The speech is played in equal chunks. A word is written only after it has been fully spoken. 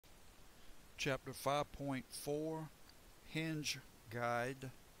Chapter 5.4 Hinge Guide.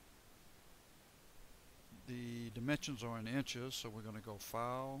 The dimensions are in inches, so we're going to go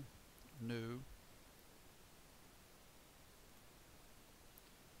File, New.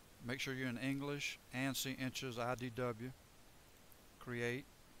 Make sure you're in English, ANSI inches, IDW. Create.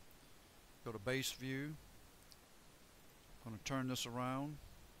 Go to Base View. I'm going to turn this around.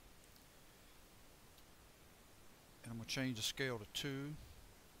 And I'm going to change the scale to 2.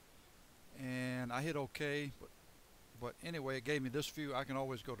 And I hit OK, but anyway, it gave me this view. I can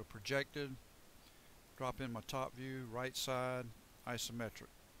always go to Projected, drop in my top view, right side, isometric.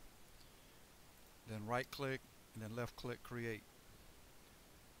 Then right click, and then left click, Create.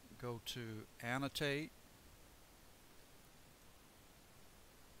 Go to Annotate.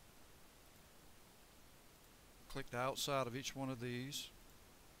 Click the outside of each one of these.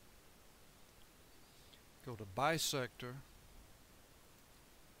 Go to Bisector.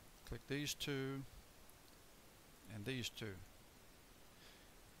 Click these two and these two.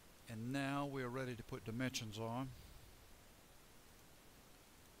 And now we are ready to put dimensions on.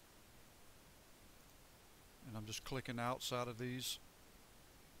 And I'm just clicking outside of these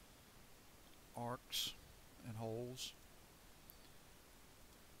arcs and holes.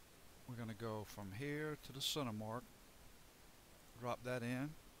 We're going to go from here to the center mark. Drop that in.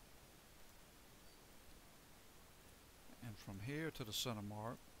 And from here to the center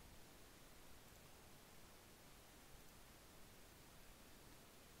mark.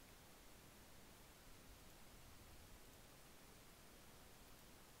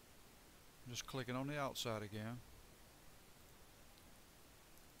 Just clicking on the outside again.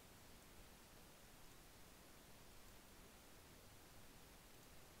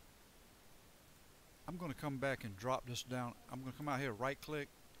 I'm going to come back and drop this down. I'm going to come out here, right click,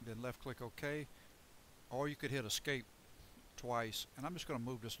 then left click OK. Or you could hit escape twice. And I'm just going to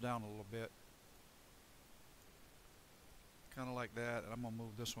move this down a little bit. Kind of like that. And I'm going to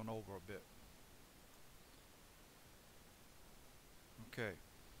move this one over a bit. Okay.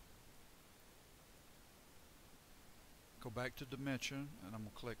 Go back to dimension, and I'm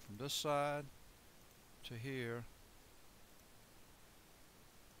going to click from this side to here,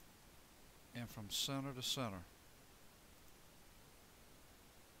 and from center to center.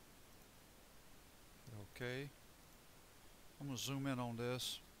 Okay. I'm going to zoom in on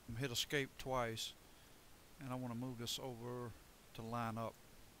this. I'm going to hit escape twice, and I want to move this over to line up.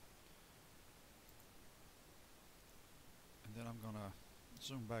 And then I'm going to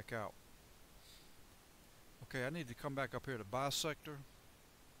zoom back out. Okay, I need to come back up here to Bisector.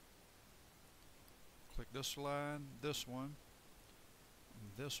 Click this line, this one, and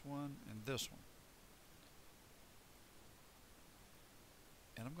this one, and this one.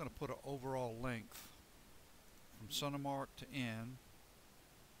 And I'm going to put an overall length from center mark to end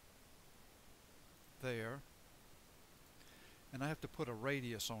there. And I have to put a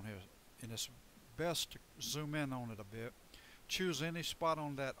radius on here. And it's best to zoom in on it a bit. Choose any spot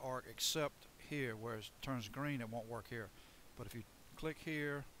on that arc except here where it turns green. It won't work here, but if you click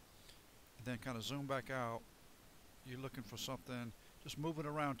here and then kind of zoom back out, you're looking for something, just move it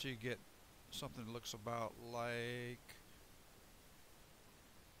around till you get something that looks about like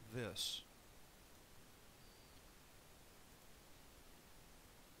this.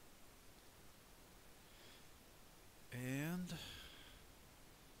 And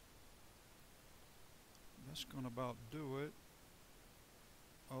that's going to about do it.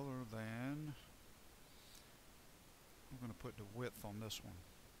 Other than I'm going to put the width on this one.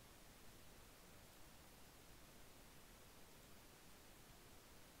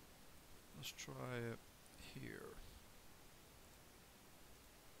 Let's try it here.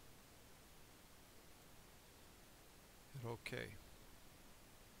 Hit OK.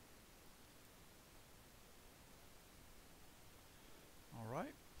 All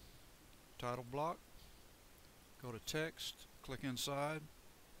right. Title block. Go to text. Click inside.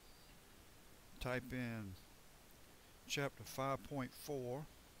 Type in chapter 5.4.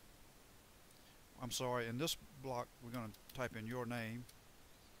 I'm sorry, in this block we're going to type in your name.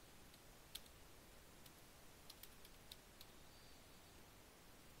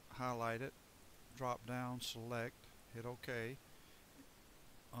 Highlight it, drop down, select, hit OK.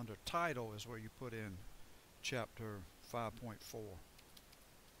 Under title is where you put in chapter 5.4.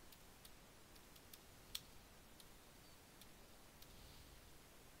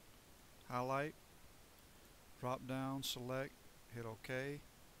 Highlight, drop down, select, hit OK.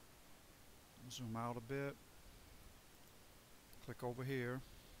 Zoom out a bit. Click over here.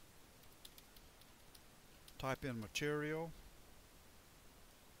 Type in material,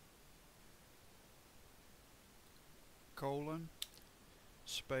 colon,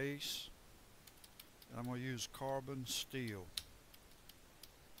 space, And I'm going to use carbon steel.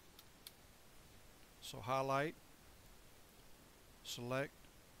 So highlight, select,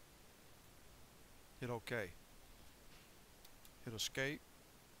 hit OK. Hit escape,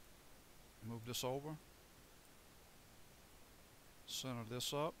 move this over, center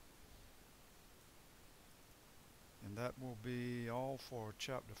this up, and that will be all for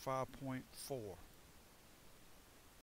chapter 5.4.